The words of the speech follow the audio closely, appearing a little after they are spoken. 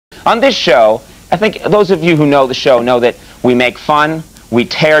On this show, I think those of you who know the show know that we make fun, we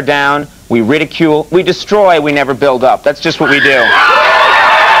tear down, we ridicule, we destroy, we never build up. That's just what we do. All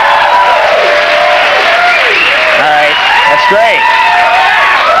right, that's great.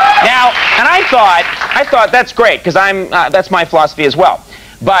 Now, and I thought that's great, because that's my philosophy as well.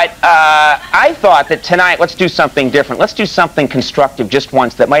 But I thought that tonight, let's do something different. Let's do something constructive just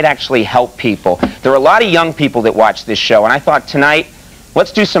once that might actually help people. There are a lot of young people that watch this show, and I thought tonight,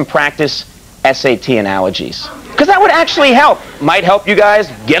 let's do some practice SAT analogies. Because that would actually help. Might help you guys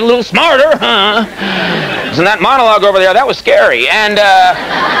get a little smarter, huh? Isn't that monologue over there? That was scary. And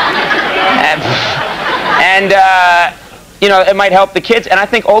you know, it might help the kids, and I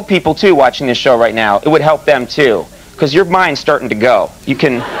think old people, too, watching this show right now. It would help them, too. Because your mind's starting to go. You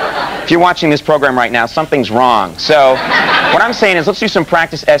can, if you're watching this program right now, something's wrong. So what I'm saying is let's do some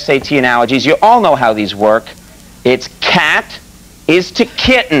practice SAT analogies. You all know how these work. It's cat is to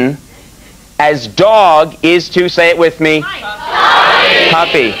kitten as dog is to, say it with me,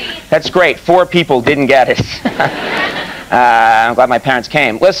 puppy. That's great. 4 people didn't get it. I'm glad my parents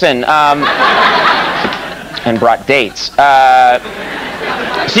came. Listen, and brought dates.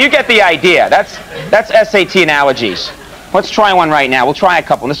 So you get the idea. That's SAT analogies. Let's try one right now. We'll try a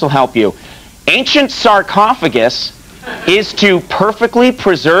couple, and this will help you. Ancient sarcophagus is to perfectly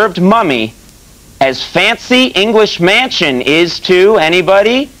preserved mummy as fancy English mansion is to,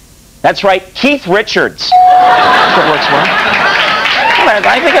 anybody? That's right, Keith Richards. That works well.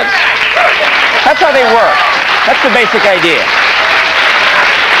 I think that's how they work. That's the basic idea.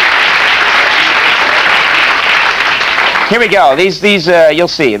 Here we go. These you'll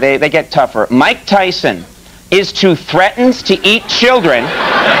see, they get tougher. Mike Tyson is to threatens to eat children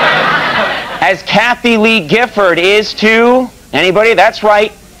as Kathy Lee Gifford is to, anybody? That's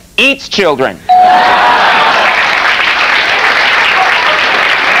right, eats children.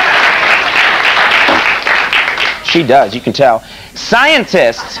 She does, you can tell.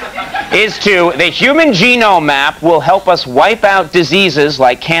 Scientists is to, the human genome map will help us wipe out diseases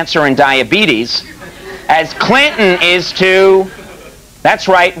like cancer and diabetes, as Clinton is to, that's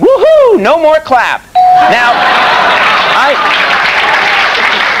right, woohoo, no more clap. Now,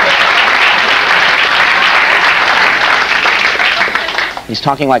 he's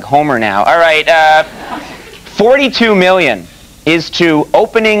talking like Homer now. All right, 42 million is to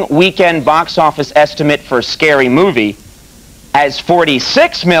opening weekend box office estimate for Scary Movie, as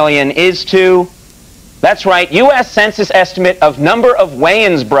 46 million is to, that's right, U.S. Census estimate of number of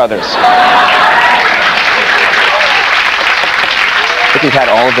Wayans brothers. I think we've had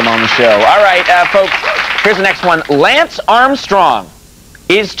all of them on the show. All right, folks, here's the next one. Lance Armstrong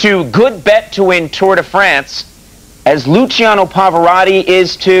is to good bet to win Tour de France, as Luciano Pavarotti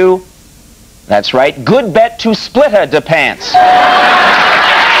is to, that's right, good bet to split de pants.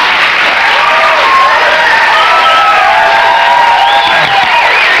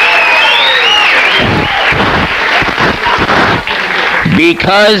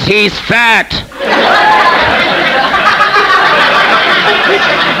 Because he's fat.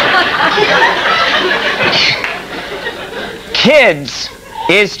 Kids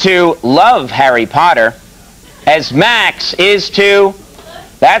is to love Harry Potter, as Max is to,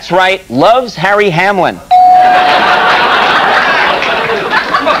 that's right, loves Harry Hamlin.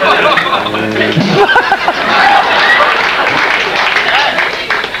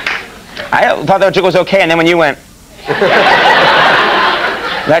 I thought that joke was okay, and then when you went,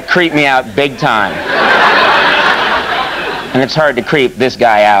 that creeped me out big time. And it's hard to creep this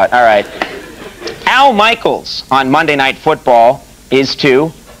guy out. All right. Al Michaels on Monday Night Football is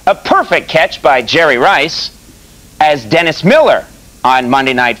to a perfect catch by Jerry Rice, as Dennis Miller on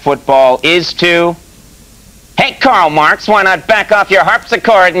Monday Night Football is to, hey, Karl Marx, why not back off your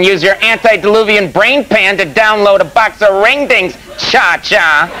harpsichord and use your antediluvian brain pan to download a box of ring-dings,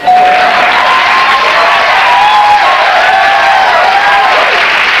 cha-cha.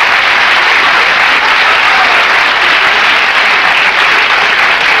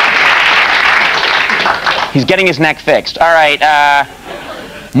 He's getting his neck fixed. All right,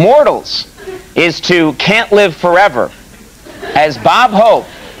 Mortals is to can't live forever, as Bob Hope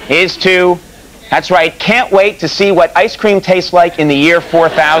is to, that's right, can't wait to see what ice cream tastes like in the year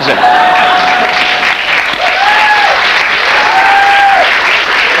 4000.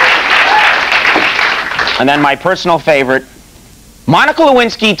 And then my personal favorite, Monica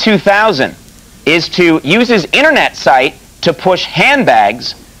Lewinsky 2000 is to use his internet site to push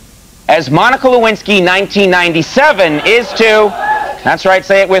handbags, as Monica Lewinsky 1997 is to, that's right,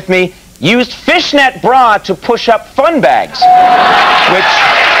 say it with me, used fishnet bra to push up fun bags, which,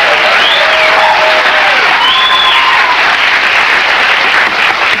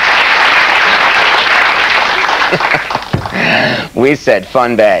 We said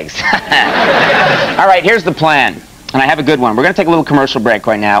fun bags. All right, here's the plan. And I have a good one. We're going to take a little commercial break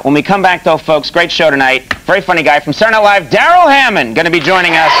right now. When we come back, though, folks, great show tonight. Very funny guy from Saturday Night Live, Darrell Hammond, going to be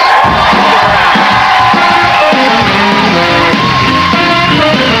joining us.